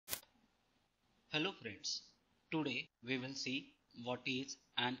Hello friends, today we will see what is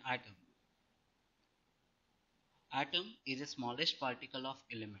an atom. Atom is the smallest particle of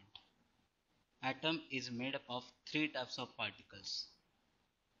element. Atom is made up of three types of particles: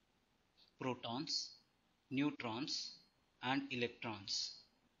 protons, neutrons and electrons.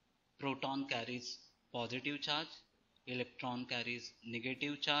 Proton carries positive charge, electron carries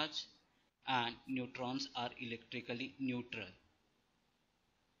negative charge and neutrons are electrically neutral.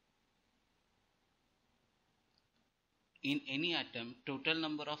 In any atom, total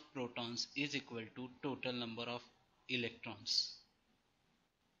number of protons is equal to total number of electrons.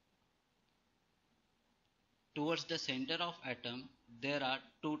 Towards the center of atom, there are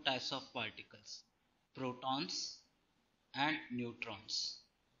two types of particles, protons and neutrons.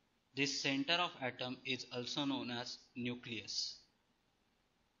 This center of atom is also known as nucleus.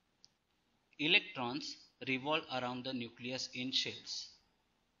 Electrons revolve around the nucleus in shells.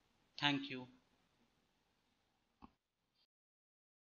 Thank you.